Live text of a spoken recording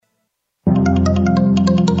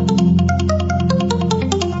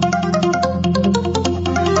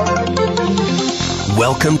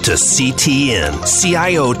Welcome to CTN,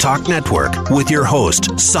 CIO Talk Network, with your host,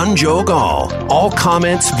 Sanjog Aul. All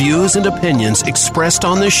comments, views, and opinions expressed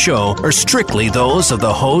on this show are strictly those of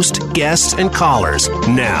the host, guests, and callers.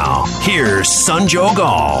 Now, here's Sanjog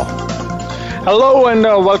Aul. Hello and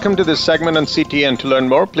welcome to this segment on CTN. To learn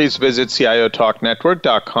more, please visit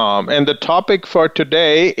CIOTalkNetwork.com. And the topic for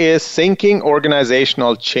today is syncing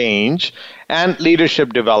organizational change and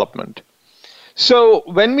leadership development. So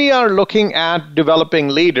when we are looking at developing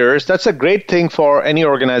leaders, that's a great thing for any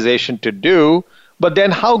organization to do. But then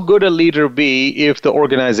how good a leader be if the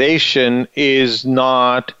organization is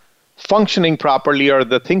not functioning properly or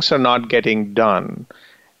the things are not getting done?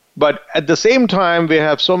 But at the same time, we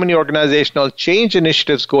have so many organizational change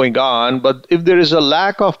initiatives going on. But if there is a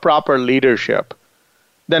lack of proper leadership,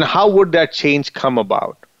 then how would that change come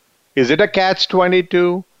about? Is it a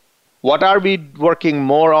catch-22? What are we working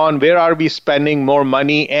more on? Where are we spending more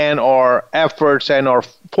money and our efforts and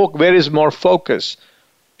where is more focus?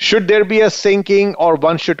 Should there be a syncing or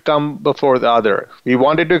one should come before the other? We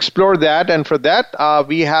wanted to explore that, and for that,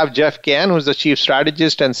 we have Jeff Cann, who's the Chief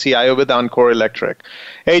Strategist and CIO with Encore Electric.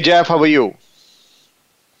 Hey, Jeff, how are you?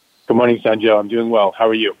 Good morning, Sanjay. I'm doing well. How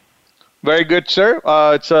are you? Very good, sir.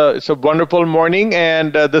 It's a wonderful morning,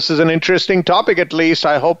 and this is an interesting topic. At least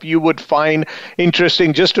I hope you would find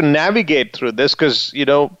interesting just to navigate through this, because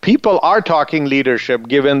people are talking leadership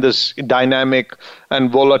given this dynamic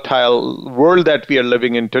and volatile world that we are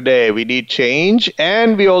living in today. We need change,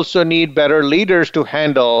 and we also need better leaders to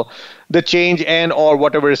handle the change and or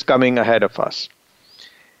whatever is coming ahead of us.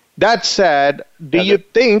 That said, do you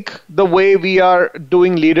think the way we are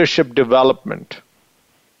doing leadership development,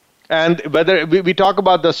 and whether we talk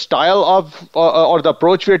about the style of or the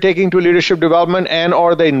approach we're taking to leadership development and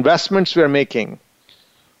or the investments we're making,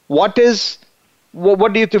 what do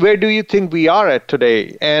you where do you think we are at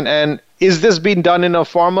today? And is this being done in a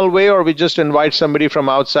formal way, or we just invite somebody from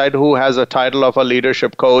outside who has a title of a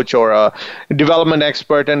leadership coach or a development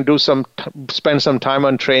expert and spend some time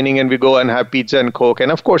on training, and we go and have pizza and Coke and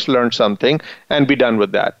of course learn something and be done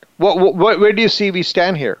with that? Where do you see we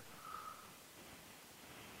stand here?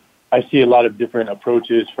 I see a lot of different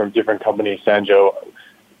approaches from different companies, Sanjo.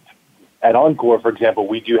 At Encore, for example,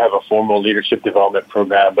 we do have a formal leadership development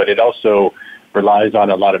program, but it also relies on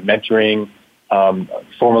a lot of mentoring,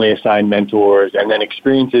 formally assigned mentors, and then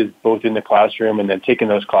experiences both in the classroom and then taking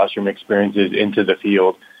those classroom experiences into the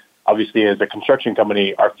field. Obviously, as a construction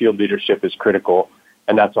company, our field leadership is critical,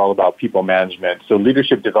 and that's all about people management. So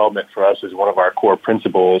leadership development for us is one of our core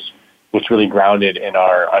principles, which really grounded in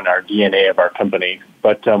our DNA of our company.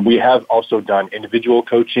 But we have also done individual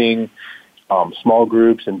coaching, small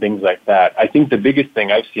groups, and things like that. I think the biggest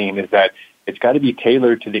thing I've seen is that it's got to be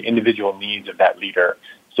tailored to the individual needs of that leader.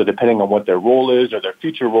 So depending on what their role is or their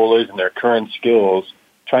future role is and their current skills,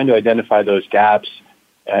 trying to identify those gaps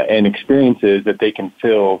and experiences that they can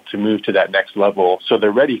fill to move to that next level so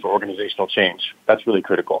they're ready for organizational change. That's really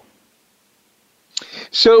critical.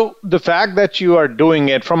 So the fact that you are doing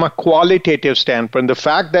it from a qualitative standpoint, the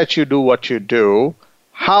fact that you do what you do,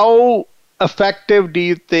 how effective do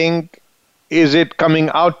you think is it coming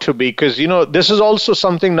out to be? Because, this is also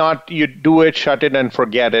something not you do it, shut it, and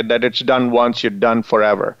forget it, that it's done once, you're done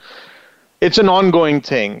forever. It's an ongoing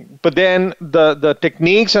thing. But then the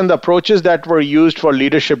techniques and the approaches that were used for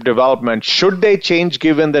leadership development, should they change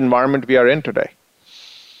given the environment we are in today?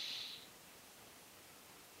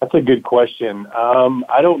 That's a good question.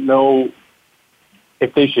 I don't know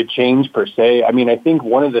if they should change per se. I mean, I think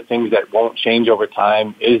one of the things that won't change over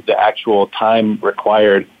time is the actual time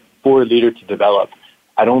required for a leader to develop.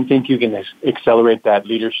 I don't think you can accelerate that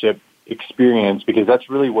leadership experience, because that's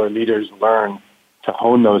really where leaders learn to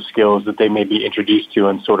hone those skills that they may be introduced to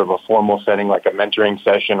in sort of a formal setting like a mentoring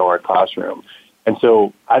session or a classroom. And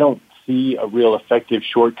so I don't see a real effective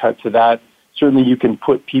shortcut to that. Certainly you can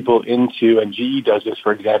put people into, and GE does this,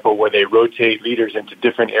 for example, where they rotate leaders into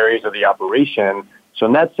different areas of the operation. So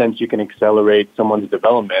in that sense, you can accelerate someone's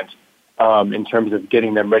development in terms of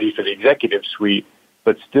getting them ready for the executive suite.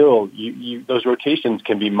 But still, those rotations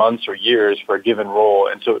can be months or years for a given role.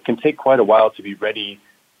 And so it can take quite a while to be ready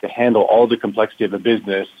to handle all the complexity of a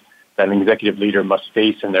business that an executive leader must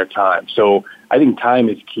face in their time. So I think time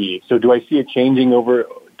is key. So do I see it changing?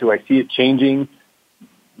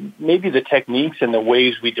 Maybe the techniques and the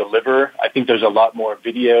ways we deliver. I think there's a lot more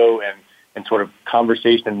video and sort of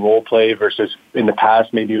conversation and role play versus in the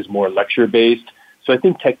past, maybe it was more lecture based. So I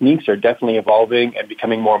think techniques are definitely evolving and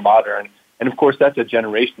becoming more modern. And of course, that's a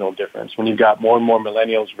generational difference. When you've got more and more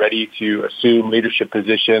millennials ready to assume leadership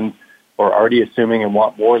positions, or already assuming and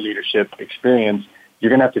want more leadership experience, you're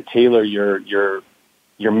going to have to tailor your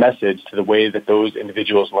message to the way that those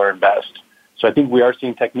individuals learn best. So I think we are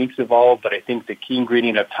seeing techniques evolve, but I think the key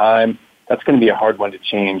ingredient of time, that's going to be a hard one to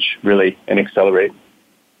change, really, and accelerate.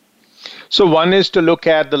 So one is to look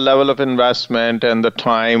at the level of investment and the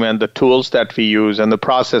time and the tools that we use and the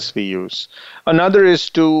process we use. Another is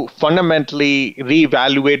to fundamentally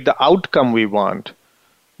reevaluate the outcome we want.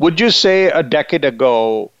 Would you say a decade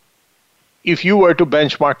ago, if you were to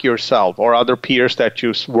benchmark yourself or other peers that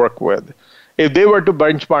you work with, if they were to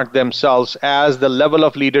benchmark themselves as the level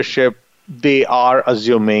of leadership they are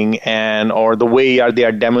assuming and or the way they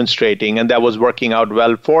are demonstrating and that was working out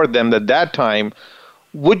well for them at that time,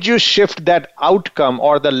 would you shift that outcome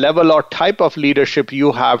or the level or type of leadership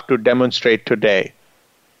you have to demonstrate today?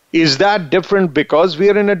 Is that different because we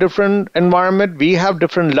are in a different environment? We have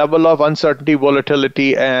different level of uncertainty,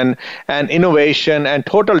 volatility, and innovation and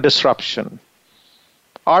total disruption.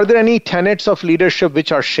 Are there any tenets of leadership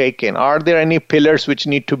which are shaken? Are there any pillars which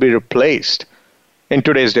need to be replaced in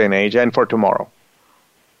today's day and age and for tomorrow?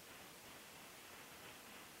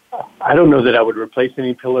 I don't know that I would replace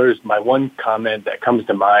any pillars. My one comment that comes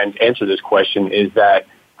to mind to answer this question is that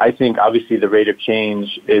I think obviously the rate of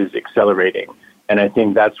change is accelerating. And I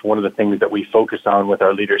think that's one of the things that we focus on with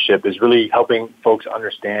our leadership is really helping folks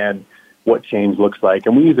understand what change looks like.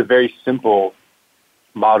 And we use a very simple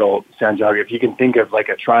model, Sanjog. If you can think of like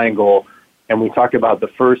a triangle, and we talk about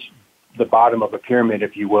the bottom of a pyramid,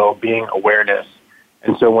 if you will, being awareness.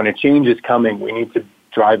 And so when a change is coming, we need to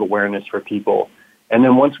drive awareness for people. And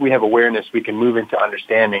then once we have awareness, we can move into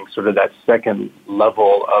understanding, sort of that second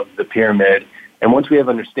level of the pyramid. And once we have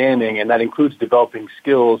understanding, and that includes developing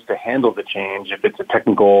skills to handle the change, if it's a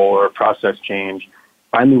technical or a process change,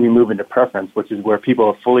 finally we move into preference, which is where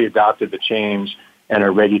people have fully adopted the change and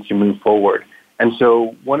are ready to move forward. And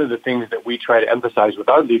so one of the things that we try to emphasize with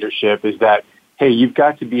our leadership is that, hey, you've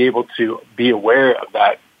got to be able to be aware of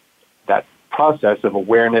that process of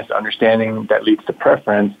awareness, understanding that leads to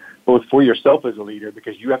preference, both for yourself as a leader,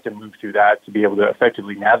 because you have to move through that to be able to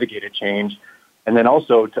effectively navigate a change, and then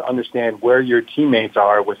also to understand where your teammates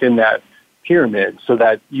are within that pyramid so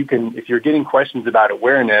that you can, if you're getting questions about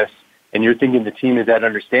awareness and you're thinking the team is at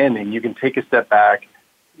understanding, you can take a step back,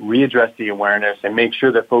 readdress the awareness, and make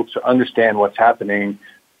sure that folks understand what's happening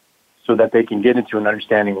so that they can get into an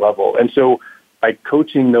understanding level. And so by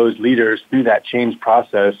coaching those leaders through that change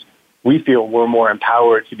process, we feel we're more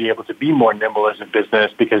empowered to be able to be more nimble as a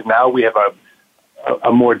business because now we have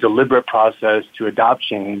a more deliberate process to adopt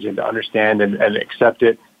change and to understand and accept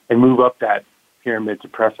it and move up that pyramid to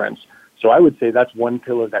preference. So I would say that's one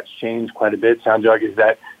pillar that's changed quite a bit, Sanjog, is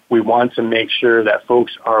that we want to make sure that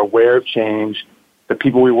folks are aware of change. The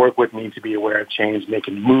people we work with need to be aware of change and they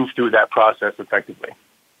can move through that process effectively.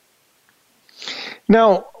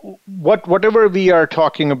 Now, whatever we are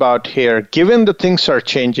talking about here, given the things are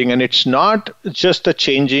changing, and it's not just the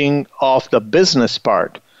changing of the business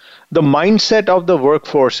part, the mindset of the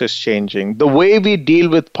workforce is changing. The way we deal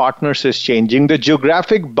with partners is changing. The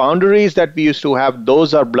geographic boundaries that we used to have,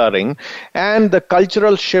 those are blurring, and the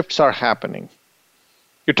cultural shifts are happening.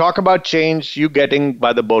 You talk about change, you getting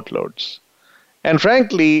by the boatloads. And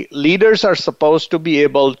frankly, leaders are supposed to be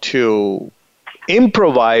able to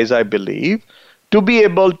improvise, I believe, to be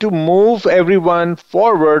able to move everyone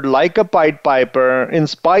forward like a Pied Piper in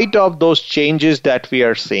spite of those changes that we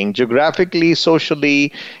are seeing, geographically,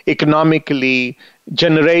 socially, economically,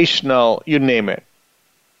 generational, you name it.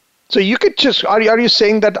 So you could just, are you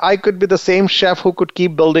saying that I could be the same chef who could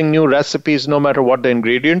keep building new recipes no matter what the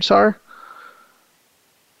ingredients are?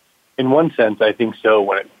 In one sense, I think so.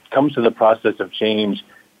 When it comes to the process of change,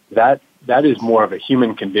 that is more of a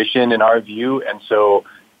human condition in our view, and so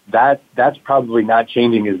that's probably not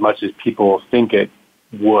changing as much as people think it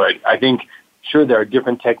would. I think, sure, there are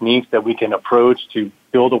different techniques that we can approach to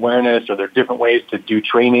build awareness, or there are different ways to do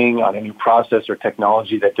training on a new process or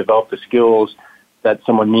technology that develop the skills that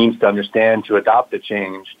someone needs to understand to adopt the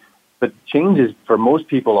change. But change is, for most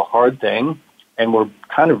people, a hard thing, and we're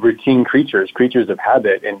kind of routine creatures of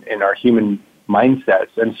habit in our human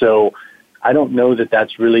mindsets. And so I don't know that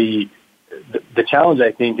that's really... The challenge,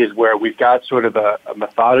 I think, is where we've got sort of a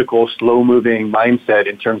methodical, slow-moving mindset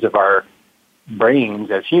in terms of our brains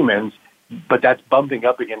as humans, but that's bumping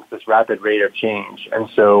up against this rapid rate of change. And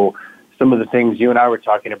so some of the things you and I were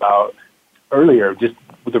talking about earlier, just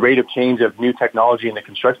with the rate of change of new technology in the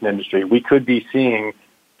construction industry, we could be seeing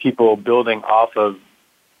people building off of,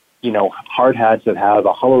 hard hats that have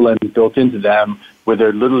a HoloLens built into them, where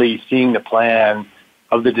they're literally seeing the plan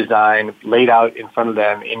of the design laid out in front of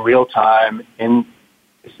them in real time in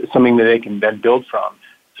something that they can then build from.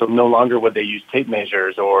 So no longer would they use tape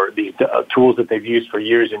measures or these tools that they've used for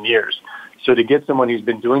years and years. So to get someone who's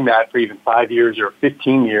been doing that for even 5 years or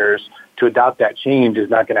 15 years to adopt that change is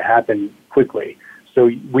not going to happen quickly. So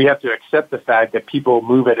we have to accept the fact that people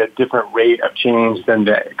move at a different rate of change than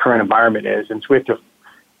the current environment is. And so we have to,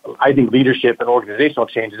 I think leadership and organizational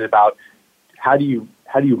change is about how do you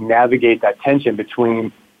navigate that tension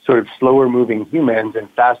between sort of slower moving humans and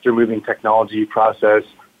faster moving technology, process,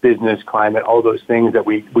 business, climate, all those things that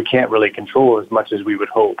we can't really control as much as we would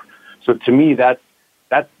hope. So to me, that's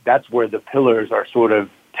where the pillars are sort of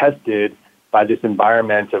tested by this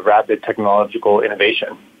environment of rapid technological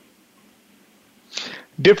innovation.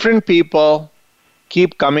 Different people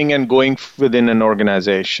keep coming and going within an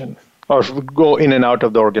organization or go in and out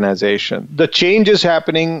of the organization. The change is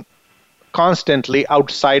happening constantly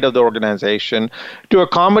outside of the organization. To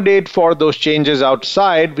accommodate for those changes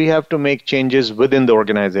outside, we have to make changes within the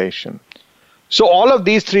organization. So all of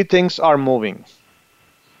these three things are moving.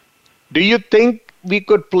 Do you think we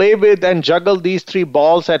could play with and juggle these three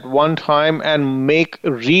balls at one time and make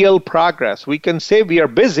real progress? We can say we are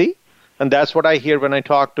busy, and that's what I hear when I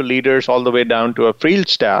talk to leaders all the way down to a field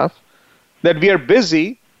staff, that we are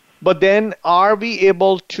busy, but then are we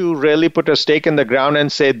able to really put a stake in the ground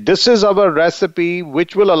and say, this is our recipe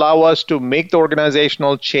which will allow us to make the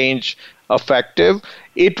organizational change effective.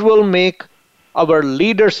 It will make our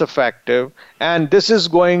leaders effective, and this is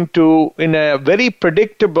going to, in a very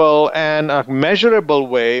predictable and a measurable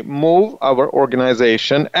way, move our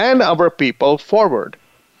organization and our people forward.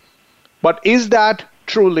 But is that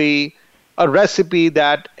truly a recipe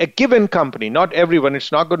that a given company, not everyone,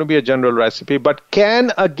 it's not going to be a general recipe, but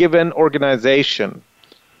can a given organization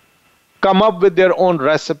come up with their own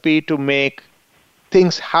recipe to make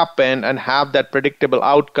things happen and have that predictable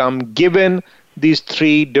outcome given these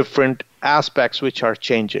three different aspects which are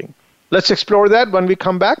changing? Let's explore that when we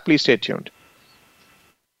come back. Please stay tuned.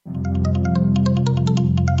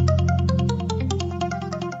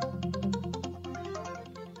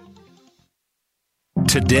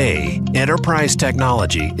 Today, enterprise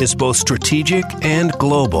technology is both strategic and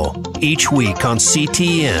global. Each week on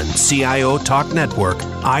CTN CIO Talk Network,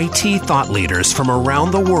 IT thought leaders from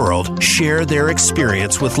around the world share their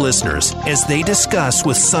experience with listeners as they discuss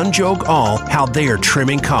with Sanjog Aul how they are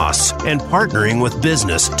trimming costs and partnering with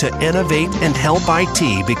business to innovate and help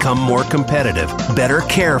IT become more competitive, better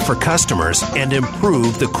care for customers, and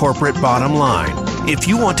improve the corporate bottom line. If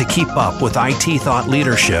you want to keep up with IT thought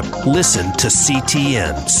leadership, listen to CTN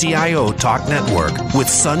CIO Talk Network with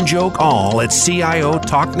Sanjog Aul at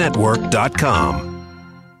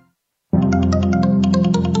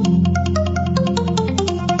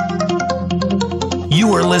CIOTalkNetwork.com.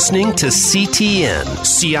 You are listening to CTN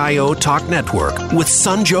CIO Talk Network with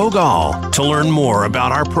Sanjog Aul. To learn more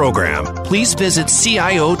about our program, please visit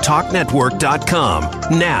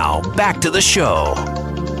CIOTalkNetwork.com. Now, back to the show.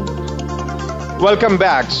 Welcome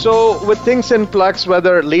back. So with things in flux,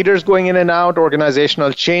 whether leaders going in and out,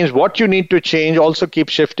 organizational change, what you need to change also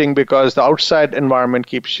keeps shifting because the outside environment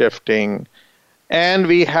keeps shifting. And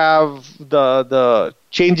we have the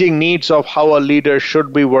changing needs of how a leader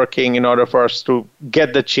should be working in order for us to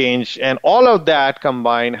get the change. And all of that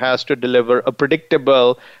combined has to deliver a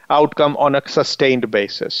predictable outcome on a sustained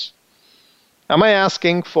basis. Am I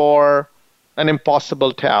asking for an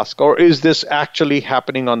impossible task, or is this actually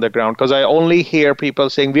happening on the ground? Because I only hear people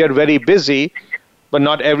saying we are very busy, but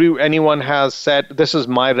not anyone has said this is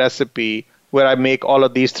my recipe where I make all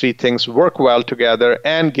of these three things work well together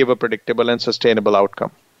and give a predictable and sustainable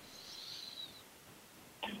outcome.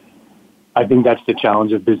 I think that's the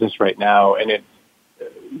challenge of business right now. And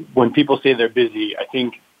when people say they're busy, I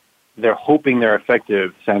think they're hoping they're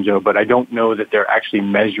effective, Sanjo, but I don't know that they're actually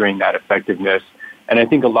measuring that effectiveness. And I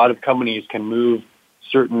think a lot of companies can move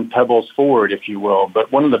certain pebbles forward, if you will. But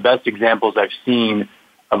one of the best examples I've seen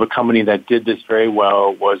of a company that did this very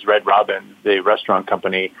well was Red Robin, the restaurant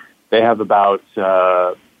company. They have about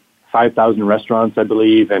 5,000 restaurants, I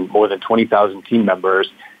believe, and more than 20,000 team members.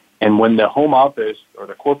 And when the home office or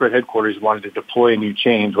the corporate headquarters wanted to deploy a new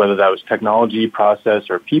change, whether that was technology, process,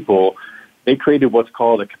 or people, they created what's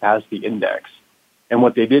called a capacity index. And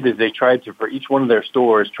what they did is they tried to, for each one of their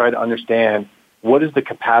stores, try to understand what is the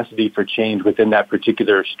capacity for change within that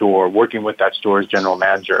particular store, working with that store's general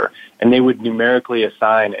manager. And they would numerically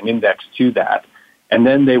assign an index to that. And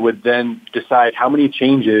then they would then decide how many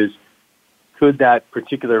changes could that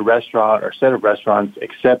particular restaurant or set of restaurants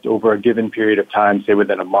accept over a given period of time, say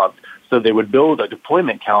within a month. So they would build a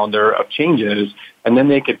deployment calendar of changes, and then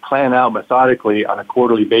they could plan out methodically on a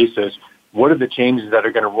quarterly basis what are the changes that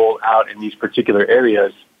are going to roll out in these particular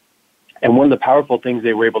areas. And one of the powerful things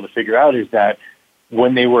they were able to figure out is that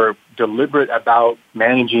when they were deliberate about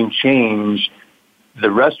managing change, the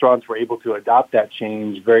restaurants were able to adopt that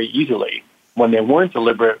change very easily. When they weren't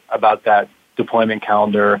deliberate about that deployment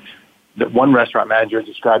calendar, that one restaurant manager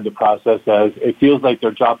described the process as, it feels like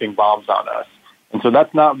they're dropping bombs on us. And so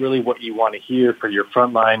that's not really what you want to hear for your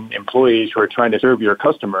frontline employees who are trying to serve your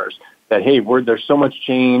customers, that, hey, there's so much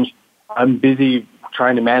change, I'm busy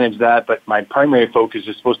trying to manage that, but my primary focus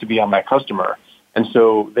is supposed to be on my customer. And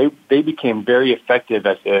so they became very effective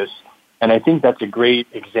at this. And I think that's a great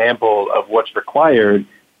example of what's required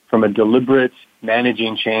from a deliberate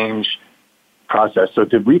managing change process. So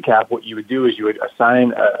to recap, what you would do is you would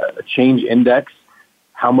assign a change index.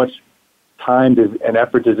 How much time and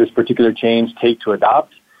effort does this particular change take to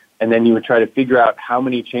adopt? And then you would try to figure out how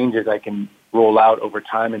many changes I can roll out over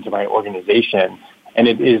time into my organization. And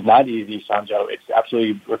it is not easy, Sanjo. It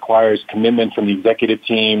absolutely requires commitment from the executive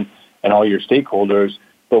team and all your stakeholders.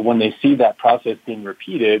 But when they see that process being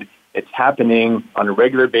repeated, it's happening on a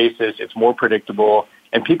regular basis. It's more predictable.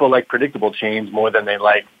 And people like predictable change more than they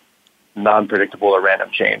like non-predictable or random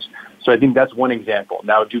change. So I think that's one example.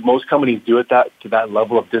 Now, do most companies do it to that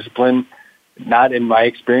level of discipline? Not in my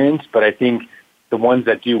experience, but I think the ones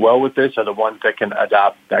that do well with this are the ones that can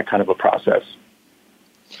adopt that kind of a process.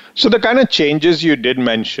 So the kind of changes you did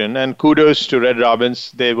mention, and kudos to Red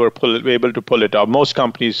Robins, they were able to pull it off. Most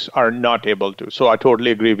companies are not able to. So I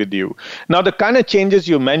totally agree with you. Now, the kind of changes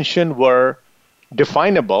you mentioned were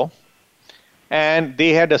definable, and they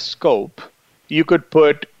had a scope. You could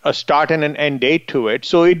put a start and an end date to it.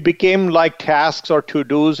 So it became like tasks or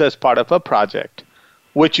to-dos as part of a project,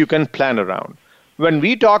 which you can plan around. When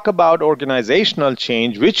we talk about organizational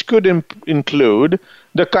change, which could include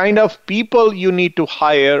the kind of people you need to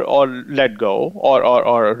hire or let go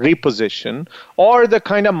or reposition, or the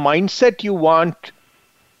kind of mindset you want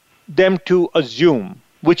them to assume,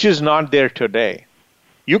 which is not there today.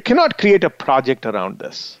 You cannot create a project around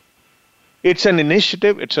this. It's an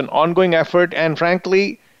initiative, it's an ongoing effort, and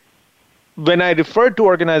frankly, when I refer to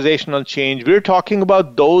organizational change, we're talking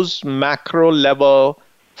about those macro level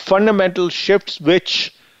fundamental shifts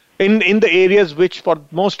which in the areas which for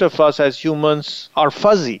most of us as humans are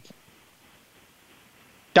fuzzy.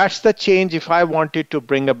 That's the change if I wanted to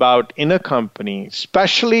bring about in a company,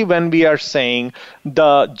 especially when we are saying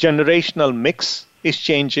the generational mix is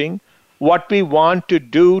changing. What we want to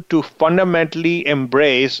do to fundamentally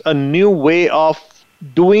embrace a new way of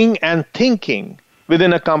doing and thinking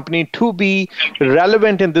within a company to be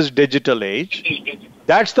relevant in this digital age.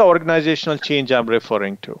 That's the organizational change I'm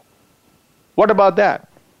referring to. What about that?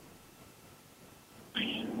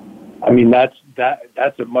 I mean, that's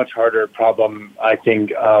a much harder problem, I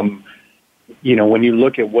think. When you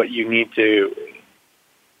look at what you need to,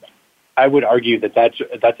 I would argue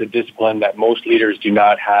that's a discipline that most leaders do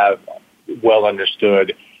not have well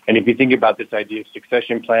understood. And if you think about this idea of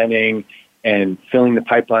succession planning and filling the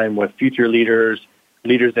pipeline with future leaders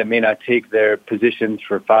that may not take their positions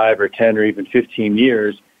for 5 or 10 or even 15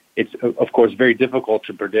 years, it's, of course, very difficult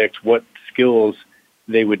to predict what skills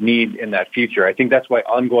they would need in that future. I think that's why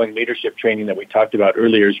ongoing leadership training that we talked about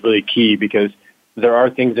earlier is really key, because there are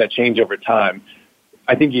things that change over time.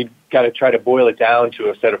 I think you've got to try to boil it down to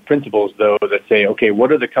a set of principles, though, that say, okay,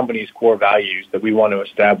 what are the company's core values that we want to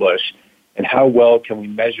establish, and how well can we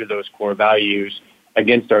measure those core values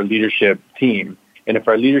against our leadership team? And if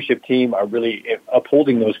our leadership team are really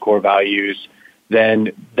upholding those core values,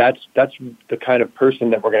 then that's the kind of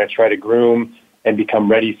person that we're going to try to groom and become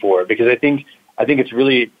ready for. Because I think it's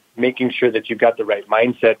really making sure that you've got the right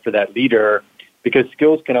mindset for that leader, because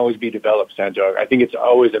skills can always be developed, Sanjog. I think it's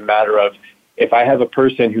always a matter of, if I have a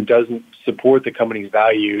person who doesn't support the company's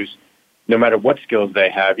values, no matter what skills they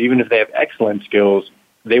have, even if they have excellent skills,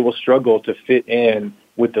 they will struggle to fit in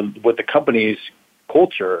with the company's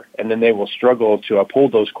culture, and then they will struggle to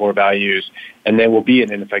uphold those core values, and they will be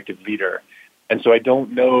an ineffective leader. And so I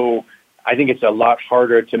don't know, I think it's a lot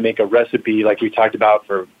harder to make a recipe like we talked about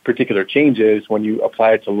for particular changes when you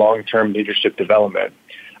apply it to long-term leadership development.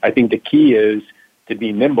 I think the key is to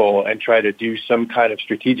be nimble and try to do some kind of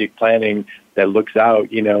strategic planning that looks out,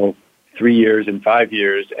 3 years and 5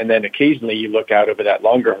 years, and then occasionally you look out over that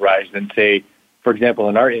longer horizon and say, for example,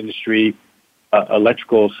 in our industry,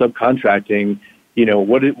 electrical subcontracting,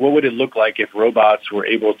 what would it look like if robots were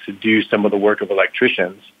able to do some of the work of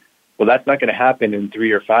electricians? Well, that's not going to happen in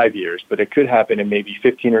 3 or 5 years, but it could happen in maybe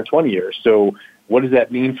 15 or 20 years. So what does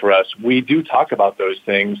that mean for us? We do talk about those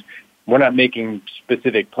things. We're not making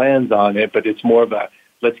specific plans on it, but it's more of a,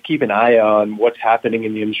 let's keep an eye on what's happening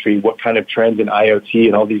in the industry, what kind of trends in IoT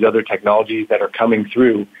and all these other technologies that are coming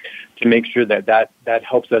through, to make sure that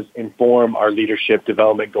helps us inform our leadership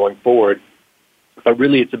development going forward. But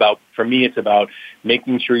really, for me, it's about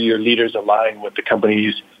making sure your leaders align with the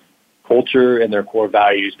company's culture and their core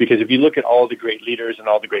values. Because if you look at all the great leaders and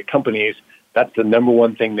all the great companies, that's the number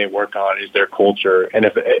one thing they work on is their culture. And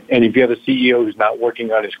if you have a CEO who's not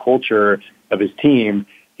working on his culture of his team,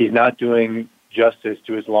 he's not doing justice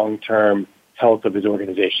to his long-term health of his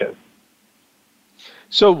organization.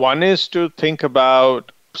 So one is to think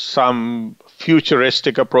about some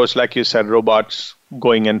futuristic approach, like you said, robots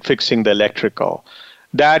going and fixing the electrical.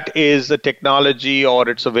 That is the technology or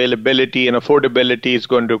its availability and affordability is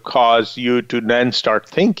going to cause you to then start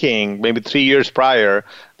thinking, maybe 3 years prior,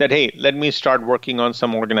 that, hey, let me start working on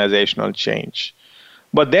some organizational change.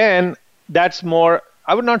 But then that's more,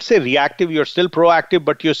 I would not say reactive, you're still proactive,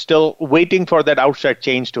 but you're still waiting for that outside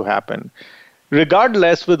change to happen.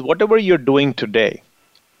 Regardless, with whatever you're doing today,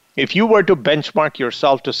 if you were to benchmark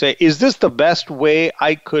yourself to say, is this the best way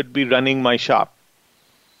I could be running my shop?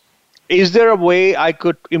 Is there a way I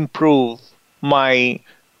could improve my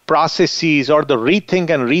processes or the rethink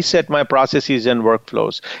and reset my processes and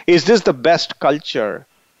workflows? Is this the best culture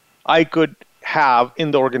I could have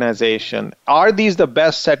in the organization? Are these the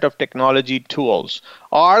best set of technology tools?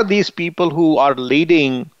 Are these people who are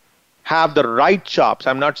leading have the right chops?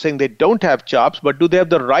 I'm not saying they don't have chops, but do they have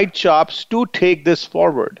the right chops to take this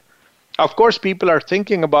forward? Of course, people are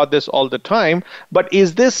thinking about this all the time, but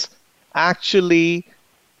is this actually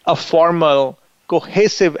a formal,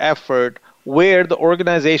 cohesive effort where the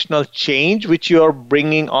organizational change, which you're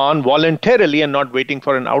bringing on voluntarily and not waiting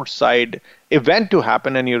for an outside event to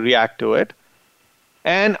happen and you react to it?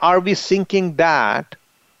 And are we syncing that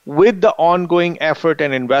with the ongoing effort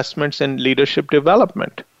and investments in leadership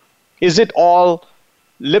development? Is it all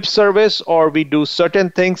lip service, or we do certain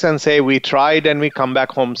things and say we tried and we come back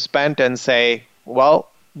home spent and say, well,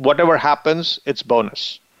 whatever happens, it's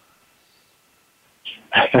bonus?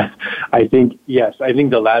 I think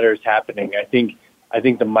the latter is happening. I think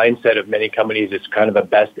the mindset of many companies is kind of a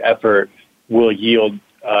best effort will yield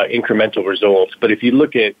incremental results. But if you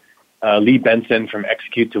look at Lee Benson from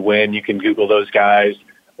Execute to Win, you can Google those guys,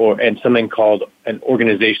 and something called an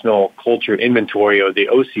organizational culture inventory, or the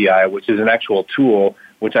OCI, which is an actual tool,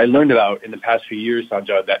 which I learned about in the past few years,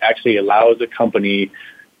 Sanjay, that actually allows a company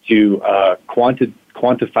to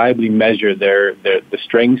quantifiably measure the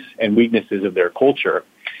strengths and weaknesses of their culture.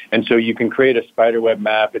 And so you can create a spiderweb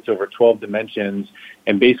map. It's over 12 dimensions.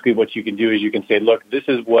 And basically what you can do is you can say, look, this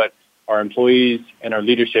is what our employees and our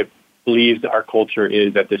leadership believes our culture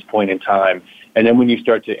is at this point in time. And then when you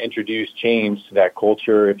start to introduce change to that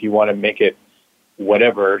culture, if you want to make it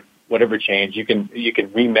whatever change, you can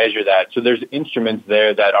remeasure that. So there's instruments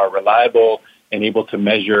there that are reliable and able to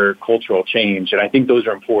measure cultural change. And I think those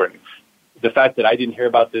are important. The fact that I didn't hear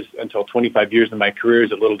about this until 25 years in my career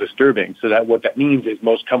is a little disturbing. So that what that means is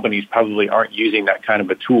most companies probably aren't using that kind of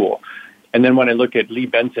a tool. And then when I look at Lee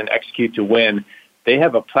Benson, Execute to Win, they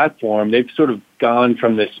have a platform. They've sort of gone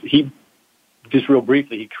from this. Just real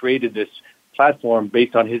briefly, he created this platform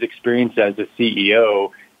based on his experience as a CEO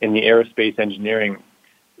in the aerospace engineering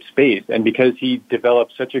space. And because he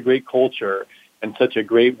developed such a great culture and such a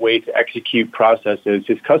great way to execute processes,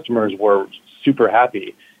 his customers were super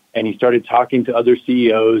happy. And he started talking to other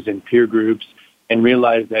CEOs and peer groups and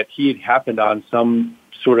realized that he had happened on some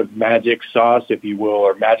sort of magic sauce, if you will,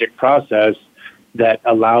 or magic process that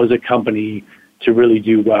allows a company to really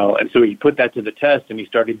do well. And so he put that to the test, and he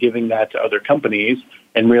started giving that to other companies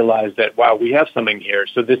and realized that, wow, we have something here.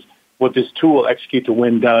 So what this tool, Execute to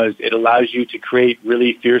Win, does, it allows you to create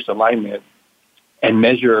really fierce alignment and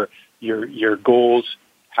measure your goals,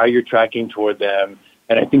 how you're tracking toward them.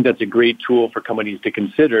 And I think that's a great tool for companies to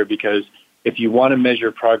consider, because if you want to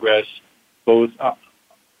measure progress both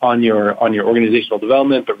on your organizational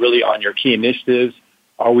development, but really on your key initiatives,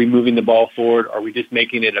 are we moving the ball forward? Are we just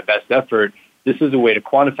making it a best effort? This is a way to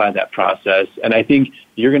quantify that process. And I think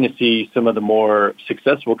you're going to see some of the more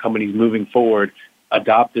successful companies moving forward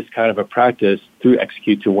adopt this kind of a practice through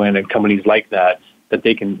Execute to Win, and companies like that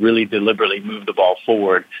they can really deliberately move the ball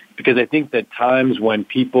forward. Because I think that times when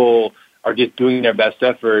people are just doing their best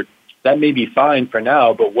effort, that may be fine for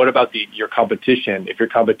now, but what about your competition? If your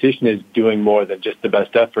competition is doing more than just the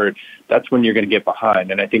best effort, that's when you're going to get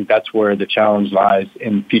behind. And I think that's where the challenge lies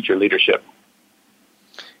in future leadership.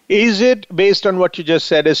 Is it, based on what you just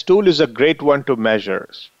said, this tool is a great one to measure,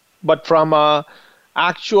 but from a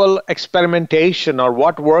actual experimentation or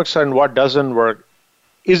what works and what doesn't work,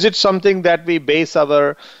 is it something that we base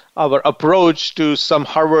our approach to some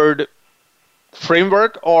Harvard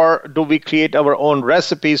framework, or do we create our own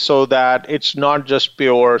recipe so that it's not just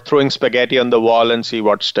pure throwing spaghetti on the wall and see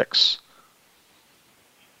what sticks?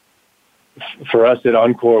 for us at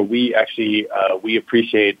Encore, we actually we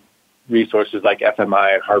appreciate resources like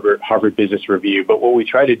FMI and Harvard Business Review. But what we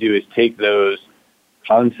try to do is take those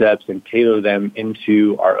concepts and tailor them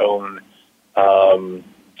into our own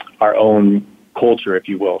culture, if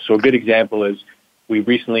you will. So a good example is we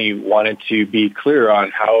recently wanted to be clear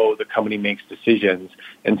on how the company makes decisions.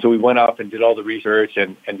 And so we went off and did all the research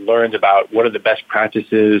and learned about what are the best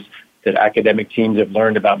practices that academic teams have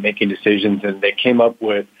learned about making decisions. And they came up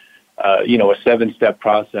with, a 7-step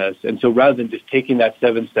process. And so rather than just taking that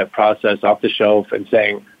 7-step process off the shelf and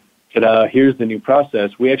saying, ta-da, here's the new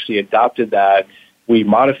process, we actually adopted that. We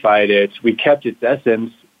modified it. We kept its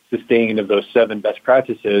essence, sustained of those 7 best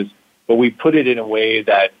practices, but we put it in a way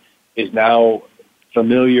that is now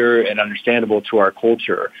familiar and understandable to our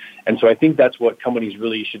culture. And so I think that's what companies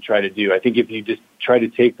really should try to do. I think if you just try to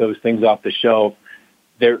take those things off the shelf,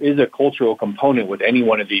 there is a cultural component with any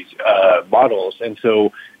one of these models. And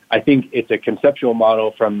so I think it's a conceptual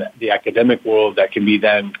model from the academic world that can be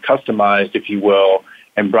then customized, if you will,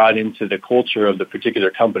 and brought into the culture of the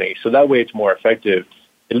particular company. So that way it's more effective.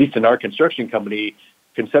 At least in our construction company,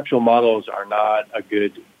 conceptual models are not a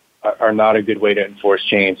good way to enforce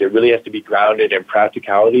change. It really has to be grounded in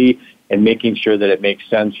practicality and making sure that it makes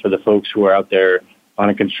sense for the folks who are out there on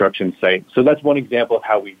a construction site. So that's one example of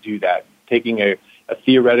how we do that, taking a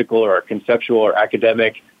theoretical or a conceptual or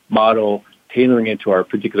academic model, tailoring it to our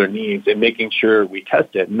particular needs and making sure we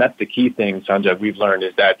test it. And that's the key thing, Sanjay, we've learned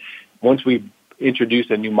is that once we introduce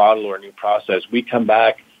a new model or a new process, we come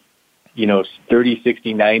back 30,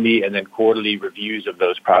 60, 90, and then quarterly reviews of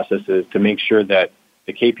those processes to make sure that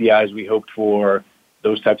the KPIs we hoped for,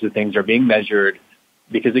 those types of things are being measured.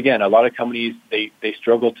 Because again, a lot of companies, they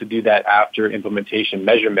struggle to do that after implementation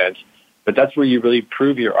measurement, but that's where you really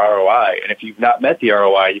prove your ROI. And if you've not met the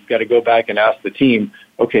ROI, you've got to go back and ask the team,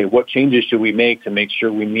 okay, what changes should we make to make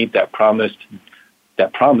sure we meet that promise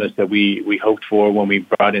that we hoped for when we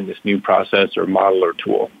brought in this new process or model or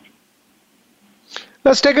tool.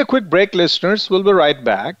 Let's take a quick break, listeners. We'll be right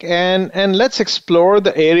back. And let's explore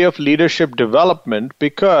the area of leadership development,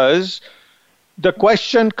 because the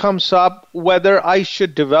question comes up whether I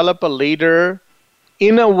should develop a leader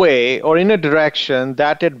in a way or in a direction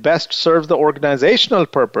that it best serves the organizational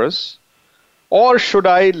purpose, or should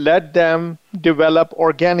I let them develop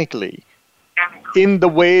organically in the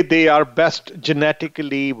way they are best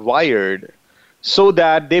genetically wired, so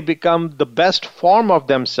that they become the best form of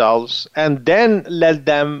themselves, and then let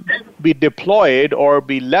them be deployed or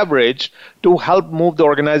be leveraged to help move the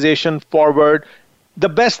organization forward the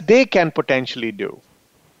best they can potentially do.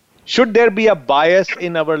 Should there be a bias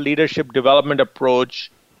in our leadership development approach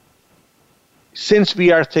since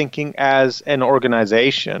we are thinking as an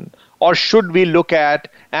organization, or should we look at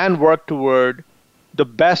and work toward the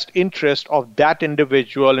best interest of that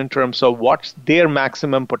individual in terms of what's their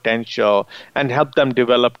maximum potential and help them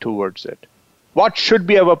develop towards it? What should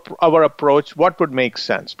be our approach? What would make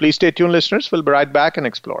sense? Please stay tuned, listeners. We'll be right back and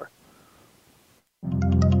explore.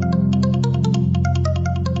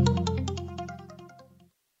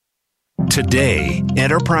 Today,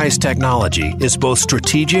 enterprise technology is both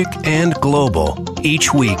strategic and global.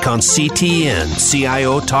 Each week on CTN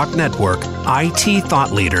CIO Talk Network, IT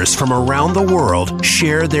thought leaders from around the world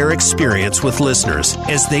share their experience with listeners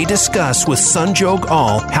as they discuss with Sanjog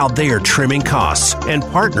Aul how they are trimming costs and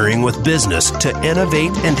partnering with business to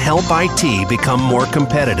innovate and help IT become more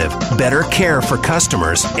competitive, better care for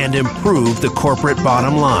customers, and improve the corporate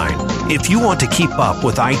bottom line. If you want to keep up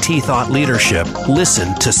with IT thought leadership,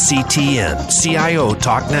 listen to CTN CIO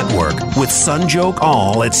Talk Network with Sanjog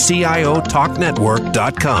Aul at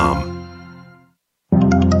CIOTalkNetwork.com.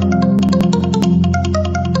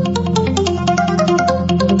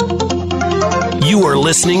 You are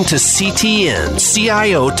listening to CTN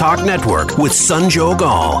CIO Talk Network with Sanjog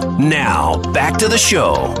Aul. Now, back to the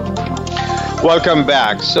show. Welcome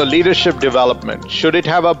back. So leadership development, should it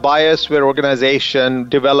have a bias where organization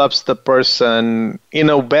develops the person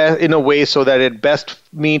in a way so that it best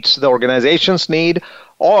meets the organization's need,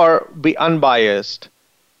 or be unbiased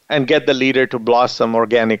and get the leader to blossom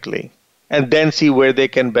organically and then see where they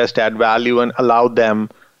can best add value and allow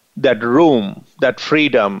them that room, that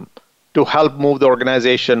freedom to help move the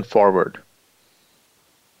organization forward?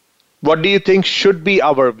 What do you think should be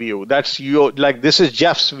our view? That's your, like, this is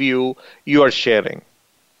Jeff's view you are sharing.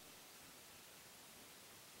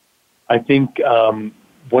 I think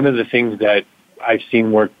one of the things that I've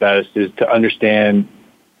seen work best is to understand,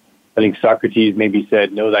 I think Socrates maybe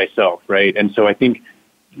said, know thyself, right? And so I think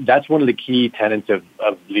that's one of the key tenets of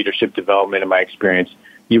leadership development in my experience.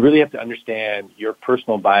 You really have to understand your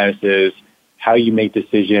personal biases, how you make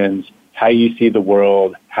decisions, how you see the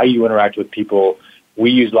world, how you interact with people.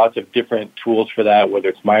 We use lots of different tools for that, whether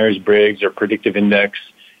it's Myers-Briggs or Predictive Index,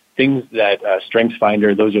 things that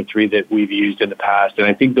StrengthsFinder, those are three that we've used in the past. And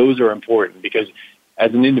I think those are important because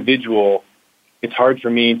as an individual, it's hard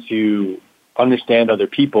for me to understand other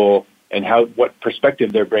people and what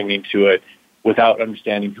perspective they're bringing to it without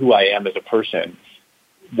understanding who I am as a person.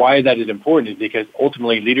 Why that is important is because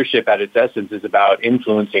ultimately leadership at its essence is about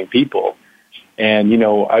influencing people. And,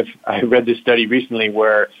 I read this study recently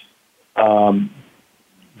where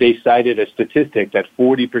they cited a statistic that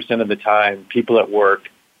 40% of the time people at work,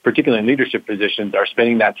 particularly in leadership positions, are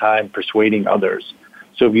spending that time persuading others.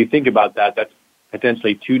 So if you think about that, that's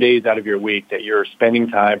potentially 2 days out of your week that you're spending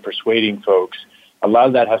time persuading folks. A lot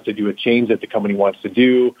of that has to do with change that the company wants to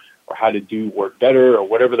do or how to do work better or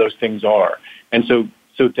whatever those things are. And so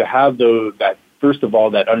to have that, first of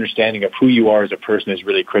all, that understanding of who you are as a person is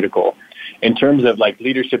really critical. In terms of like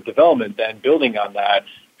leadership development, then building on that,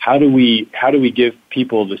 how do we give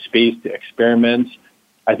people the space to experiment?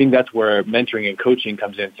 I think that's where mentoring and coaching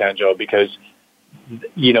comes in, Sanjo, because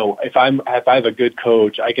if I have a good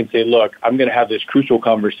coach, I can say, look, I'm going to have this crucial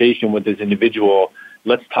conversation with this individual.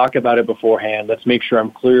 Let's talk about it beforehand. Let's make sure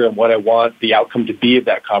I'm clear on what I want the outcome to be of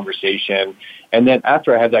that conversation. And then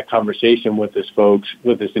after I have that conversation with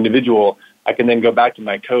this individual, I can then go back to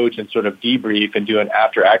my coach and sort of debrief and do an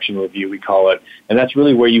after-action review, we call it. And that's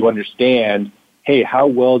really where you understand, hey, how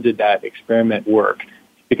well did that experiment work?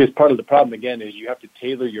 Because part of the problem, again, is you have to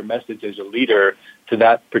tailor your message as a leader to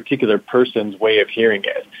that particular person's way of hearing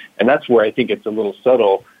it. And that's where I think it's a little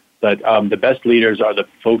subtle, but the best leaders are the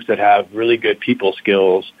folks that have really good people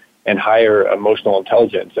skills and higher emotional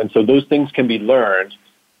intelligence. And so those things can be learned.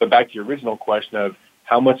 But back to your original question of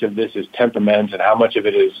how much of this is temperament and how much of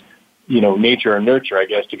it is, nature or nurture, I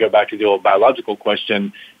guess, to go back to the old biological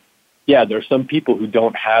question, yeah, there are some people who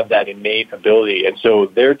don't have that innate ability. And so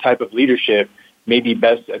their type of leadership may be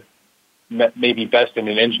best in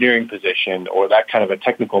an engineering position or that kind of a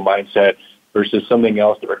technical mindset versus something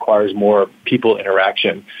else that requires more people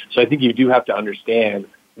interaction. So I think you do have to understand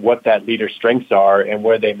what that leader's strengths are and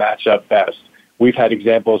where they match up best. We've had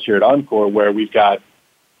examples here at Encore where we've got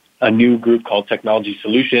a new group called Technology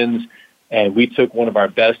Solutions, and we took one of our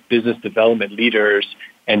best business development leaders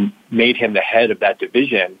and made him the head of that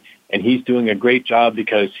division. And he's doing a great job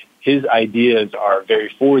because his ideas are very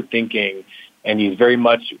forward-thinking, and he's very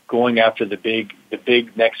much going after the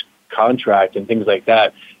big next contract and things like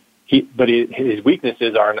that. But his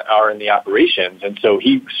weaknesses are in the operations, and so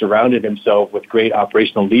he surrounded himself with great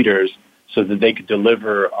operational leaders so that they could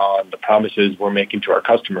deliver on the promises we're making to our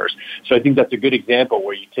customers. So I think that's a good example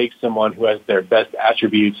where you take someone who has their best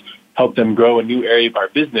attributes, help them grow a new area of our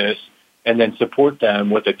business, and then support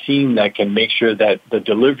them with a team that can make sure that the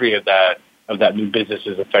delivery of that new business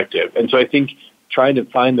is effective. And so I think trying to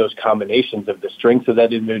find those combinations of the strengths of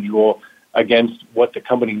that individual against what the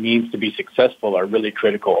company needs to be successful are really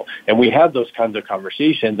critical. And we have those kinds of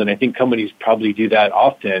conversations, and I think companies probably do that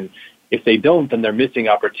often. If they don't, then they're missing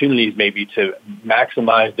opportunities maybe to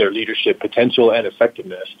maximize their leadership potential and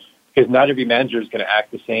effectiveness, because not every manager is going to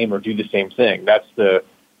act the same or do the same thing. That's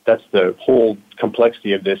the whole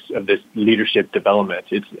complexity of this leadership development.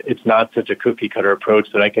 It's not such a cookie cutter approach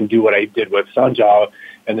that I can do what I did with Sanjay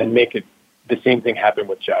and then make it the same thing happen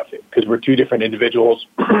with Jeff, because we're two different individuals.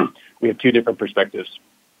 We have two different perspectives.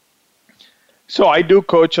 So I do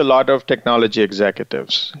coach a lot of technology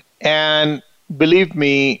executives, and believe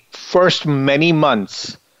me, first many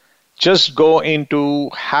months just go into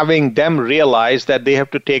having them realize that they have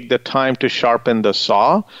to take the time to sharpen the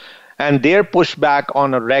saw. And their pushback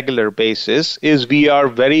on a regular basis is we are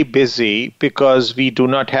very busy because we do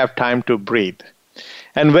not have time to breathe.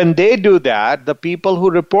 And when they do that, the people who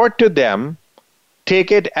report to them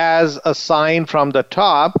take it as a sign from the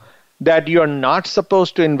top that you're not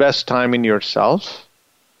supposed to invest time in yourself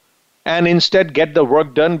and instead get the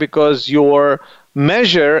work done, because your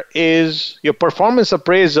measure is, your performance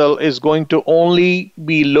appraisal is going to only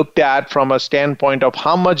be looked at from a standpoint of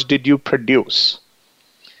how much did you produce.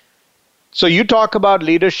 So you talk about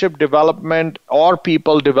leadership development or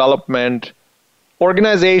people development,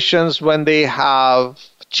 organizations when they have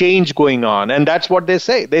change going on, and that's what they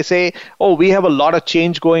say. They say, oh, we have a lot of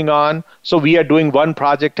change going on, so we are doing one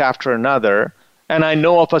project after another. And I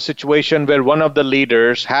know of a situation where one of the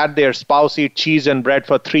leaders had their spouse eat cheese and bread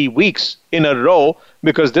for 3 weeks in a row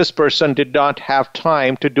because this person did not have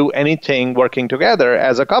time to do anything working together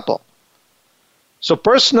as a couple. So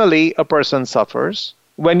personally, a person suffers.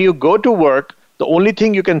 When you go to work, the only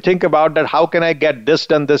thing you can think about that how can I get this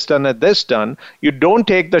done, and this done, you don't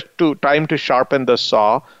take the time to sharpen the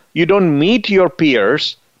saw. You don't meet your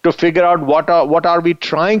peers to figure out what are we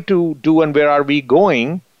trying to do and where are we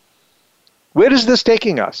going, where is this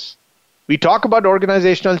taking us? We talk about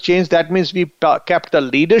organizational change. That means we kept the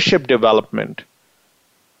leadership development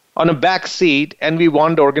on a back seat, and we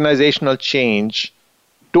want organizational change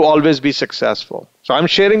to always be successful. So I'm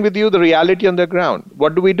sharing with you the reality on the ground.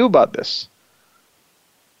 What do we do about this?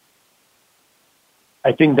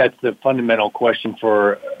 I think that's the fundamental question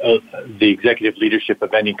for the executive leadership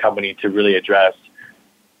of any company to really address.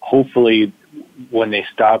 Hopefully, when they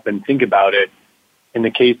stop and think about it, in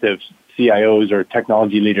the case of CIOs or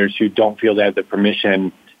technology leaders who don't feel they have the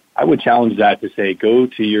permission, I would challenge that to say, go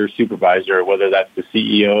to your supervisor, whether that's the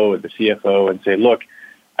CEO or the CFO, and say, look,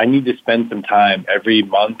 I need to spend some time every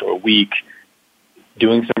month or week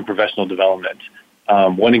doing some professional development.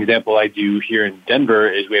 One example I do here in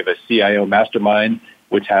Denver is we have a CIO mastermind,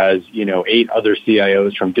 which has, 8 other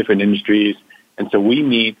CIOs from different industries. And so we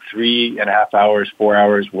meet 3.5 hours, 4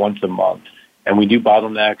 hours once a month. And we do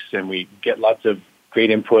bottlenecks and we get lots of great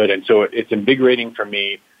input. And so it's invigorating for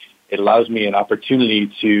me. It allows me an opportunity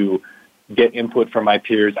to get input from my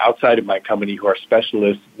peers outside of my company who are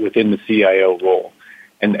specialists within the CIO role.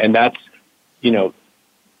 And that's,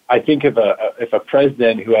 I think if a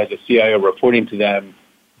president who has a CIO reporting to them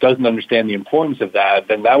doesn't understand the importance of that,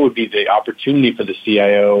 then that would be the opportunity for the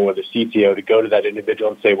CIO or the CTO to go to that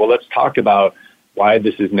individual and say, well, let's talk about why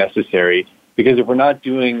this is necessary. Because if we're not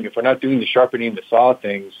doing the sharpening the saw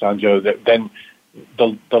thing, Sanjo, then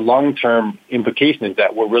the long-term implication is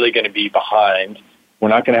that we're really going to be behind. We're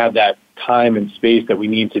not going to have that time and space that we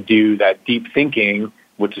need to do that deep thinking,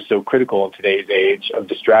 which is so critical in today's age of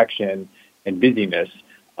distraction and busyness.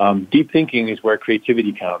 Deep thinking is where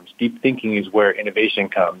creativity comes. Deep thinking is where innovation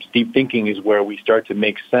comes. Deep thinking is where we start to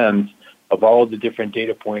make sense of all the different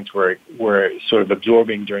data points we're sort of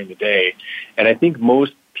absorbing during the day. And I think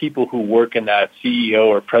most people who work in that CEO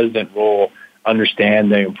or president role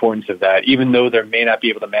understand the importance of that, even though they may not be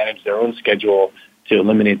able to manage their own schedule to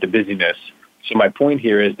eliminate the busyness. So my point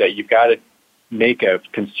here is that you've got to make a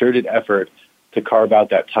concerted effort to carve out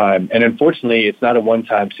that time. And unfortunately, it's not a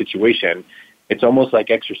one-time situation. It's almost like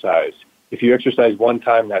exercise. If you exercise one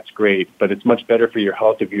time, that's great, but it's much better for your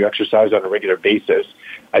health if you exercise on a regular basis.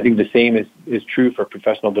 I think the same is true for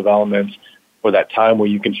professional development or that time where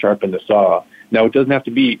you can sharpen the saw. Now, it doesn't have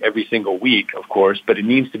to be every single week, of course, but it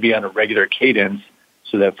needs to be on a regular cadence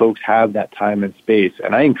so that folks have that time and space.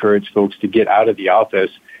 And I encourage folks to get out of the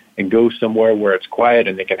office and go somewhere where it's quiet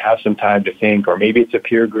and they can have some time to think, or maybe it's a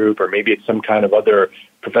peer group, or maybe it's some kind of other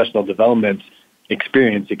professional development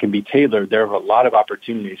experience. It can be tailored. There are a lot of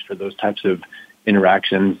opportunities for those types of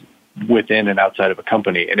interactions within and outside of a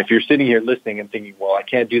company. And if you're sitting here listening and thinking, well, I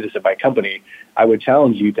can't do this at my company, I would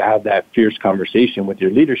challenge you to have that fierce conversation with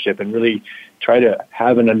your leadership and really try to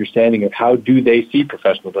have an understanding of how do they see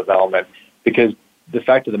professional development. Because the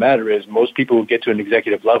fact of the matter is most people who get to an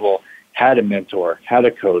executive level had a mentor, had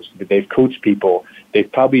a coach, they've coached people,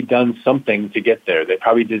 they've probably done something to get there. They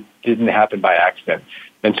probably didn't happen by accident.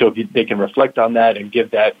 And so if they can reflect on that and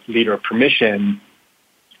give that leader permission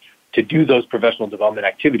to do those professional development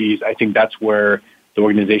activities, I think that's where the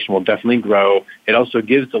organization will definitely grow. It also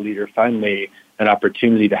gives the leader finally an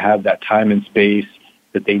opportunity to have that time and space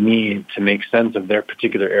that they need to make sense of their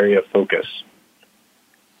particular area of focus.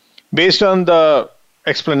 Based on the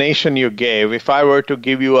explanation you gave, if I were to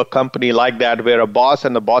give you a company like that where a boss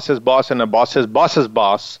and a boss's boss and a boss's boss's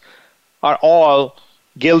boss are all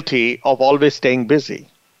guilty of always staying busy,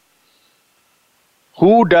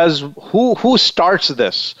 who starts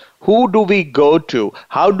this? Who do we go to?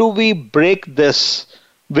 How do we break this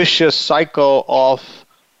vicious cycle of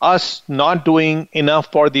us not doing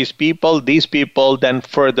enough for these people then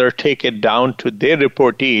further take it down to their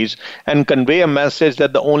reportees and convey a message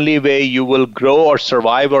that the only way you will grow or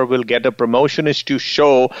survive or will get a promotion is to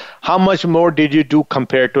show how much more did you do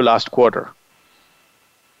compared to last quarter?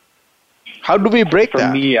 How do we break that?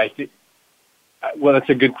 For me, I think, well, that's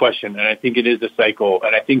a good question, and I think it is a cycle.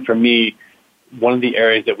 And I think for me, one of the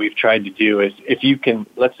areas that we've tried to do is if you can,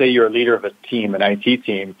 let's say you're a leader of a team, an IT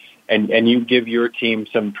team, and you give your team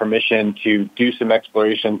some permission to do some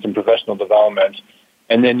exploration, some professional development,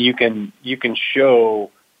 and then you can show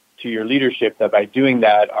to your leadership that by doing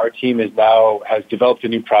that, our team has developed a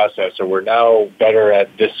new process, or we're now better at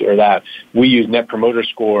this or that. We use Net Promoter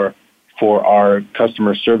Score for our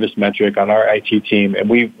customer service metric on our IT team, and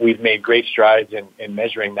we've made great strides in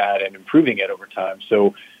measuring that and improving it over time.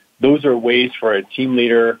 So those are ways for a team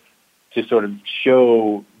leader to sort of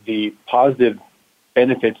show the positive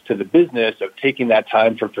benefits to the business of taking that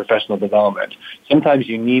time for professional development. Sometimes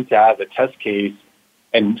you need to have a test case,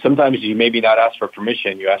 and sometimes you maybe not ask for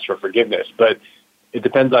permission, you ask for forgiveness. But it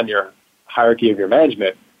depends on your hierarchy of your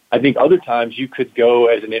management. I think other times you could go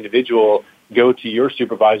as an individual, go to your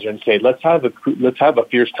supervisor and say, let's have a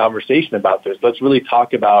fierce conversation about this. Let's really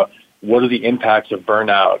talk about what are the impacts of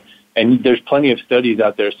burnout. And there's plenty of studies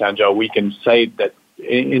out there, Sanjo, we can cite that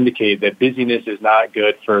indicate that busyness is not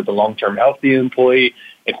good for the long-term health of the employee.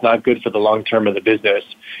 It's not good for the long term of the business.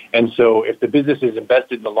 And so if the business is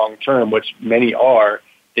invested in the long term, which many are,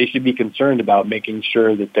 they should be concerned about making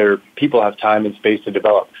sure that their people have time and space to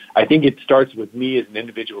develop. I think it starts with me as an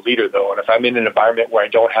individual leader, though. And if I'm in an environment where I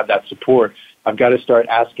don't have that support, I've got to start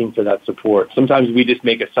asking for that support. Sometimes we just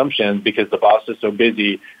make assumptions because the boss is so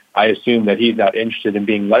busy. I assume that he's not interested in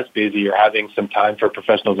being less busy or having some time for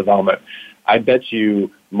professional development. I bet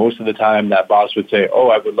you most of the time that boss would say, oh,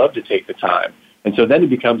 I would love to take the time. And so then it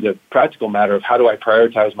becomes a practical matter of how do I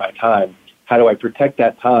prioritize my time? How do I protect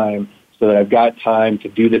that time so that I've got time to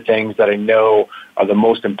do the things that I know are the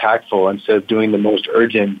most impactful instead of doing the most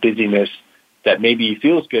urgent busyness that maybe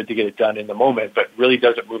feels good to get it done in the moment, but really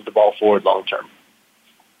doesn't move the ball forward long term.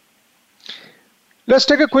 Let's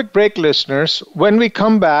take a quick break, listeners. When we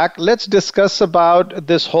come back, let's discuss about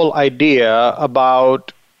this whole idea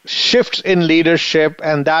about shifts in leadership,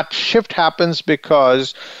 and that shift happens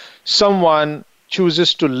because someone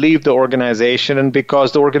chooses to leave the organization and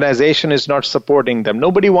because the organization is not supporting them.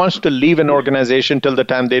 Nobody wants to leave an organization till the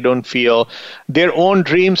time they don't feel their own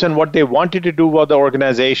dreams and what they wanted to do with the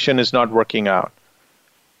organization is not working out.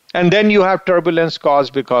 And then you have turbulence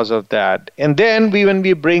caused because of that. And then when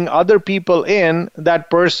we bring other people in, that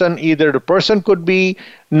person, either the person could be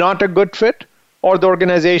not a good fit, or the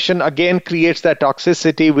organization again creates that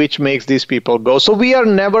toxicity which makes these people go. So we are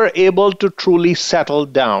never able to truly settle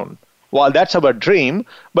down. Well, that's our dream,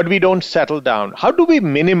 but we don't settle down. How do we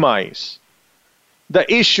minimize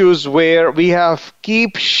the issues where we have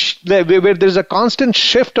where there's a constant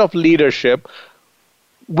shift of leadership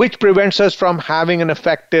which prevents us from having an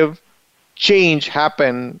effective change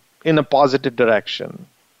happen in a positive direction?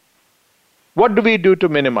 What do we do to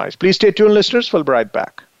minimize? Please stay tuned, listeners. We'll be right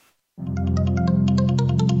back.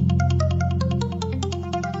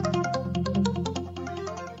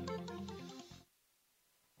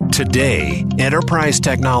 Today, enterprise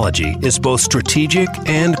technology is both strategic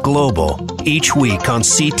and global. Each week on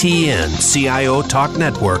CTN CIO Talk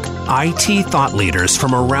Network, IT thought leaders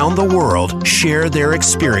from around the world share their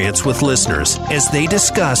experience with listeners as they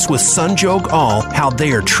discuss with Sanjog Aul how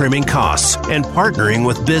they are trimming costs and partnering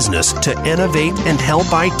with business to innovate and help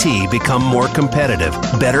IT become more competitive,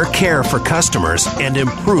 better care for customers, and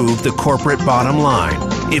improve the corporate bottom line.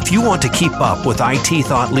 If you want to keep up with IT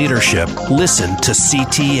thought leadership, listen to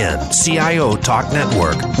CTN CIO Talk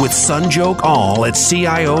Network with Sanjog Aul at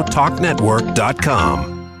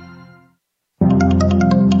CIOTalkNetwork.com.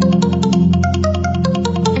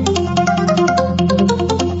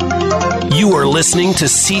 You are listening to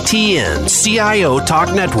CTN CIO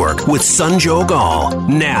Talk Network with Sanjog Aul.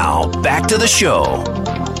 Now, back to the show.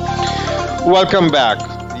 Welcome back.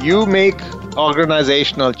 You make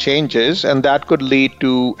organizational changes, and that could lead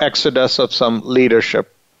to exodus of some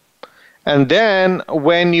leadership. And then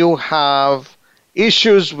when you have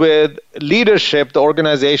issues with leadership, the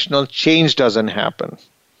organizational change doesn't happen.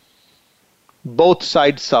 Both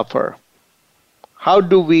sides suffer. How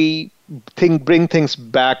do we bring things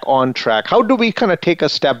back on track? How do we kind of take a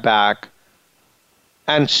step back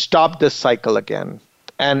and stop this cycle again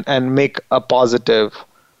and make a positive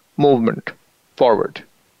movement forward?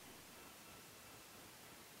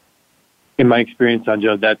 In my experience,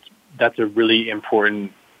 Sanjo, that's a really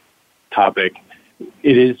important topic.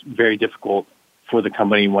 It is very difficult for the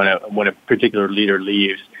company when a particular leader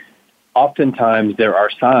leaves. Oftentimes, there are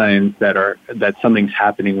signs that something's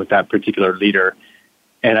happening with that particular leader.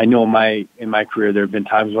 And I know in my career, there have been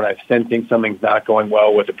times when I've sensing something's not going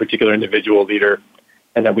well with a particular individual leader,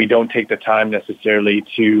 and that we don't take the time necessarily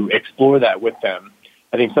to explore that with them.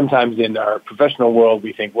 I think sometimes in our professional world,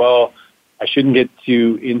 we think, well, I shouldn't get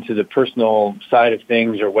into the personal side of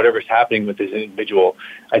things or whatever's happening with this individual.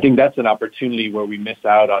 I think that's an opportunity where we miss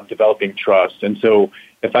out on developing trust. And so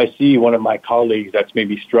if I see one of my colleagues that's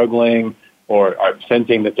maybe struggling or are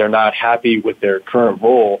sensing that they're not happy with their current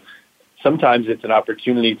role, sometimes it's an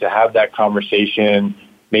opportunity to have that conversation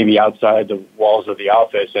maybe outside the walls of the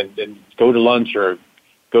office and go to lunch or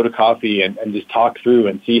go to coffee and just talk through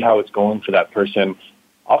and see how it's going for that person.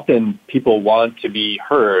 Often people want to be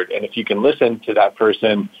heard, and if you can listen to that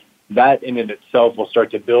person, that in and itself will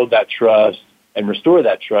start to build that trust and restore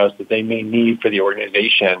that trust that they may need for the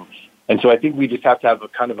organization. And so I think we just have to have a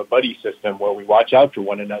kind of a buddy system where we watch out for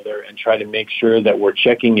one another and try to make sure that we're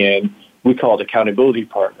checking in we call it accountability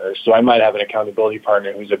partners. So I might have an accountability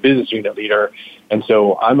partner who's a business unit leader, and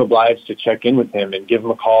so I'm obliged to check in with him and give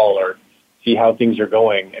him a call or see how things are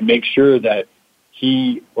going and make sure that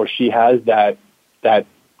he or she has that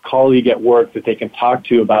colleague at work that they can talk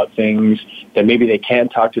to about things that maybe they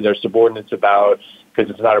can't talk to their subordinates about because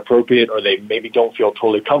it's not appropriate, or they maybe don't feel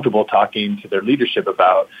totally comfortable talking to their leadership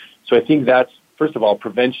about. So I think that's, first of all,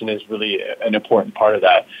 prevention is really an important part of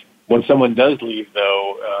that. When someone does leave,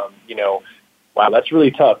 though, wow, that's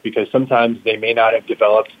really tough because sometimes they may not have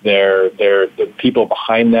developed the people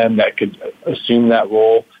behind them that could assume that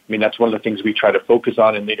role. I mean, that's one of the things we try to focus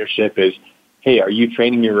on in leadership is, hey, are you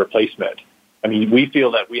training your replacement? I mean, we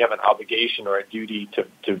feel that we have an obligation or a duty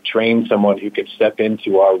to train someone who can step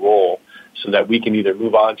into our role so that we can either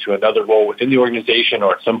move on to another role within the organization,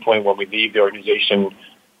 or at some point when we leave the organization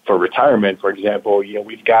for retirement, for example,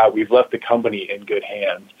 we've left the company in good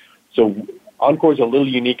hands. So Encore is a little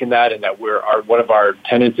unique in that one of our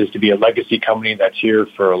tenets is to be a legacy company that's here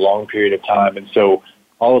for a long period of time. And so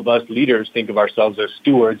all of us leaders think of ourselves as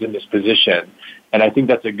stewards in this position. And I think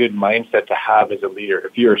that's a good mindset to have as a leader.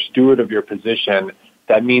 If you're a steward of your position,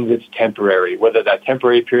 that means it's temporary. Whether that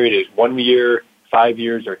temporary period is 1 year, 5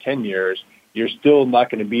 years, or 10 years, you're still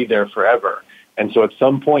not going to be there forever. And so at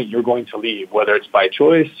some point you're going to leave, whether it's by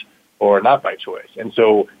choice or not by choice. And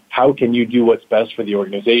so how can you do what's best for the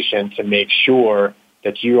organization to make sure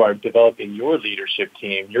that you are developing your leadership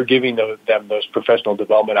team? You're giving them those professional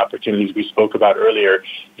development opportunities we spoke about earlier.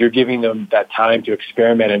 You're giving them that time to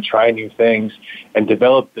experiment and try new things and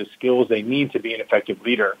develop the skills they need to be an effective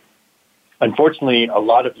leader. Unfortunately, a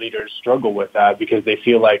lot of leaders struggle with that because they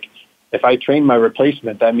feel like if I train my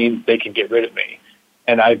replacement, that means they can get rid of me.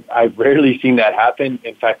 And I've rarely seen that happen.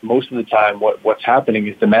 In fact, most of the time what's happening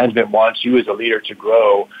is the management wants you as a leader to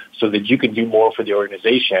grow so that you can do more for the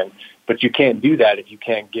organization. But you can't do that if you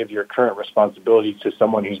can't give your current responsibilities to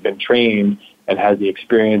someone who's been trained and has the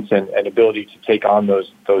experience and ability to take on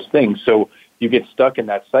those things. So you get stuck in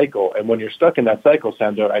that cycle. And when you're stuck in that cycle,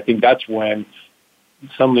 Sandro, I think that's when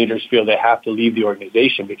some leaders feel they have to leave the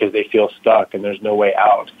organization because they feel stuck and there's no way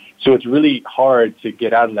out. So it's really hard to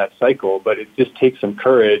get out of that cycle, but it just takes some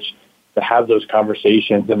courage to have those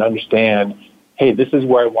conversations and understand, hey, this is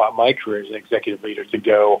where I want my career as an executive leader to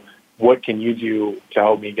go. What can you do to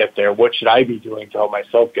help me get there? What should I be doing to help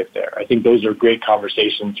myself get there? I think those are great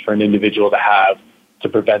conversations for an individual to have to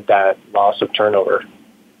prevent that loss of turnover.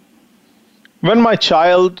 When my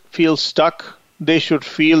child feels stuck, they should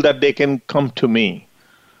feel that they can come to me.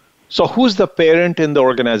 So who's the parent in the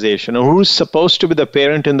organization, or who's supposed to be the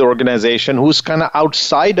parent in the organization, who's kind of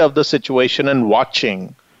outside of the situation and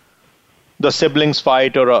watching the siblings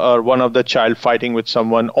fight or one of the child fighting with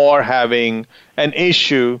someone or having an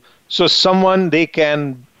issue, so someone they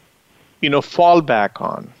can, fall back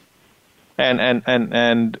on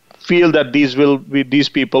and feel that these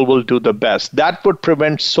people will do the best. That would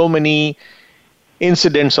prevent so many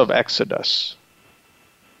incidents of exodus.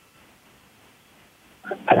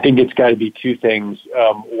 I think it's got to be two things.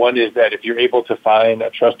 One is that if you're able to find a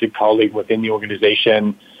trusted colleague within the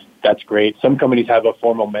organization, that's great. Some companies have a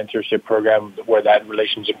formal mentorship program where that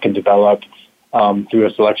relationship can develop through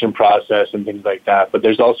a selection process and things like that. But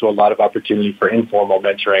there's also a lot of opportunity for informal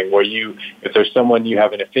mentoring where if there's someone you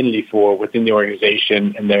have an affinity for within the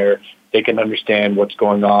organization and they can understand what's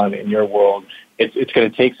going on in your world, it's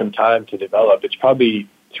going to take some time to develop. It's probably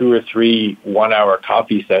 2 or 3 one-hour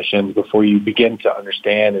coffee sessions before you begin to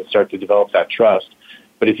understand and start to develop that trust.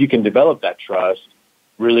 But if you can develop that trust,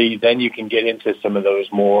 really, then you can get into some of those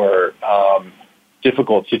more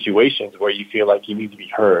difficult situations where you feel like you need to be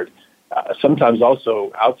heard. Sometimes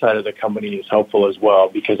also outside of the company is helpful as well,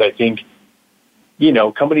 because I think,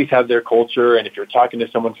 companies have their culture, and if you're talking to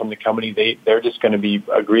someone from the company, they're just going to be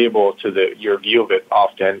agreeable to your view of it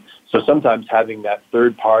often. So sometimes having that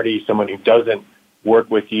third party, someone who doesn't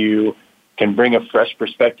work with you, can bring a fresh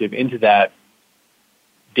perspective into that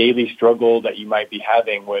daily struggle that you might be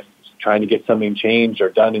having with trying to get something changed or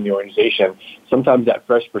done in the organization. Sometimes that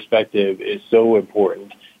fresh perspective is so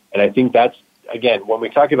important. And I think that's, again, when we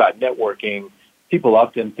talk about networking, people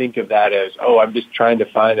often think of that as, I'm just trying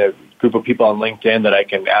to find a group of people on LinkedIn that I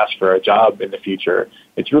can ask for a job in the future.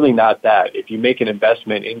 It's really not that. If you make an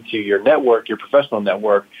investment into your network, your professional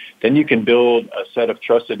network, then you can build a set of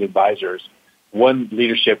trusted advisors. One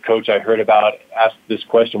leadership coach I heard about asked this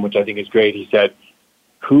question, which I think is great. He said,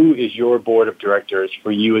 who is your board of directors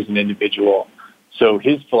for you as an individual? So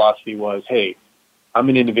his philosophy was, hey, I'm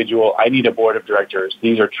an individual. I need a board of directors.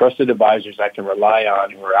 These are trusted advisors I can rely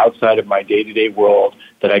on who are outside of my day-to-day world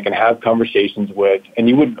that I can have conversations with. And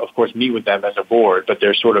you wouldn't, of course, meet with them as a board, but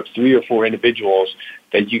there's sort of 3 or 4 individuals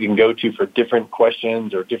that you can go to for different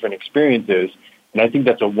questions or different experiences. And I think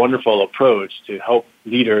that's a wonderful approach to help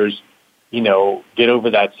leaders, get over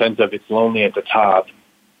that sense of it's lonely at the top.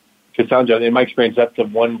 Because, Sanjay, in my experience, that's the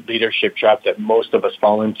one leadership trap that most of us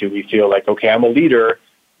fall into. We feel like, okay, I'm a leader.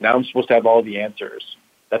 Now I'm supposed to have all the answers.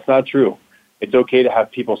 That's not true. It's okay to have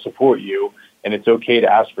people support you, and it's okay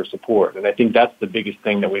to ask for support. And I think that's the biggest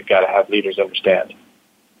thing that we've got to have leaders understand.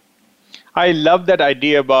 I love that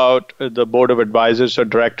idea about the board of advisors or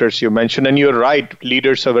directors you mentioned. And you're right,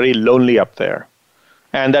 leaders are very lonely up there.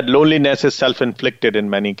 And that loneliness is self-inflicted in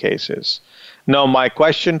many cases. Now, my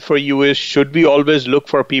question for you is, should we always look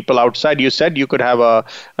for people outside? You said you could have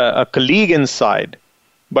a colleague inside.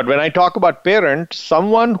 But when I talk about parents,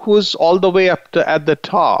 someone who's all the way up at the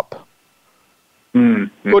top,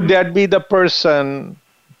 could that be the person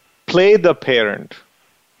play the parent?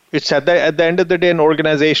 It's at the end of the day an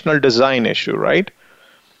organizational design issue, right?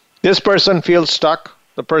 This person feels stuck.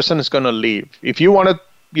 The person is going to leave. If you want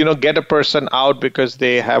to get a person out because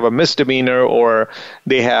they have a misdemeanor or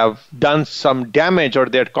they have done some damage or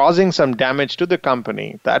they're causing some damage to the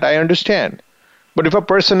company, that I understand. But if a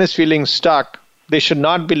person is feeling stuck, they should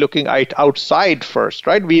not be looking outside first,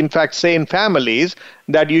 right? We, in fact, say in families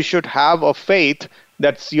that you should have a faith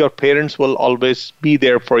that your parents will always be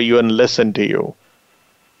there for you and listen to you.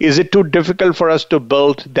 Is it too difficult for us to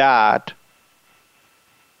build that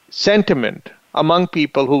sentiment among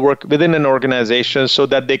people who work within an organization so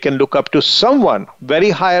that they can look up to someone very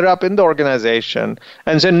higher up in the organization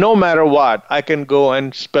and say, no matter what, I can go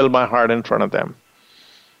and spill my heart in front of them?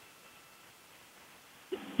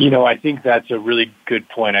 I think that's a really good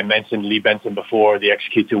point. I mentioned Lee Benson before, the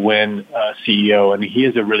Execute to Win CEO, and he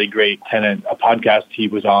has a really great tenet, a podcast he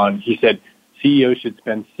was on. He said CEOs should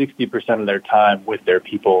spend 60% of their time with their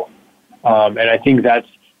people. And I think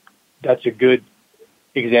that's a good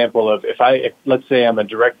example of if let's say I'm a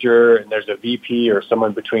director and there's a VP or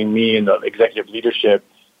someone between me and the executive leadership,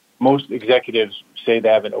 most executives say they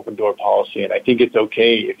have an open door policy. And I think it's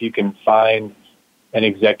okay if you can find an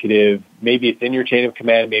executive, maybe it's in your chain of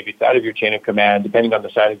command, maybe it's out of your chain of command, depending on the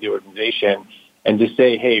size of the organization, and just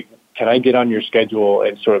say, hey, can I get on your schedule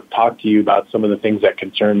and sort of talk to you about some of the things that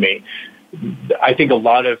concern me? I think a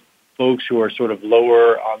lot of folks who are sort of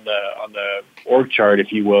lower on the org chart,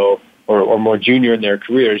 if you will, or more junior in their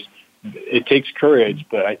careers, it takes courage,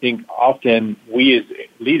 but I think often we as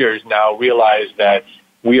leaders now realize that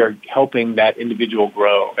we are helping that individual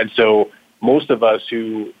grow. And so most of us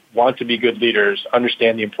who want to be good leaders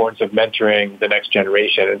understand the importance of mentoring the next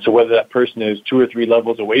generation. And so whether that person is 2 or 3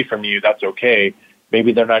 levels away from you, that's okay.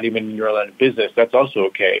 Maybe they're not even in your line of business, that's also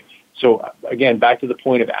okay. So again, back to the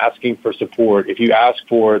point of asking for support. If you ask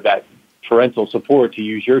for that parental support, to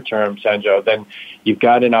use your term, Sanjay, then you've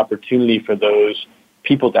got an opportunity for those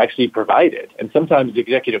people to actually provide it. And sometimes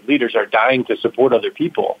executive leaders are dying to support other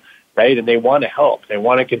people, right? And they want to help. They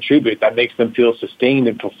want to contribute. That makes them feel sustained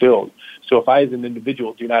and fulfilled. So if I, as an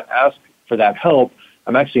individual, do not ask for that help,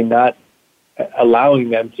 I'm actually not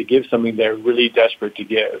allowing them to give something they're really desperate to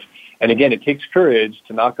give. And again, it takes courage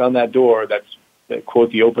to knock on that door. That's,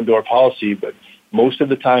 quote, the open door policy. But most of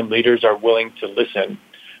the time, leaders are willing to listen.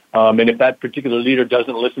 And if that particular leader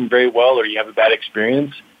doesn't listen very well or you have a bad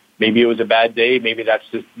experience, maybe it was a bad day, maybe that's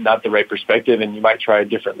just not the right perspective, and you might try a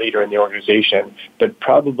different leader in the organization. But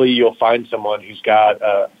probably you'll find someone who's got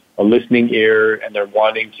a listening ear and they're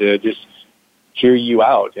wanting to just hear you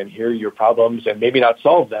out and hear your problems and maybe not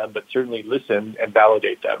solve them, but certainly listen and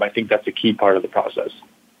validate them. I think that's a key part of the process.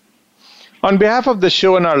 On behalf of the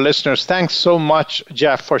show and our listeners, thanks so much,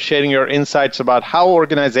 Jeff, for sharing your insights about how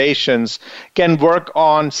organizations can work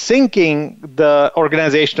on syncing the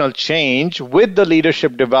organizational change with the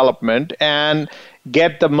leadership development and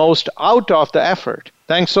get the most out of the effort.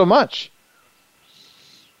 Thanks so much.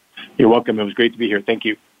 You're welcome. It was great to be here. Thank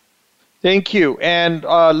you. Thank you. And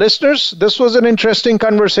listeners, this was an interesting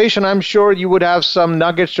conversation. I'm sure you would have some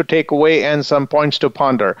nuggets to take away and some points to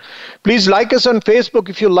ponder. Please like us on Facebook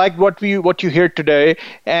if you liked what you hear today.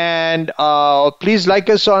 And please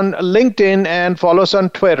like us on LinkedIn and follow us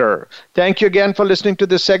on Twitter. Thank you again for listening to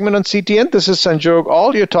this segment on CTN. This is Sanjog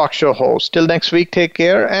Aul, your talk show host. Till next week, take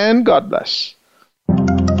care and God bless.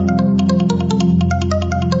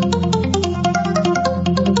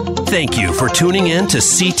 Thank you for tuning in to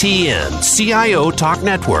CTN, CIO Talk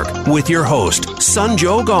Network, with your host,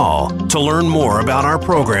 Sanjog Gall. To learn more about our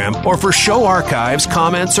program or for show archives,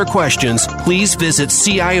 comments, or questions, please visit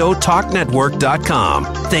CIOTalkNetwork.com.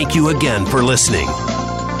 Thank you again for listening.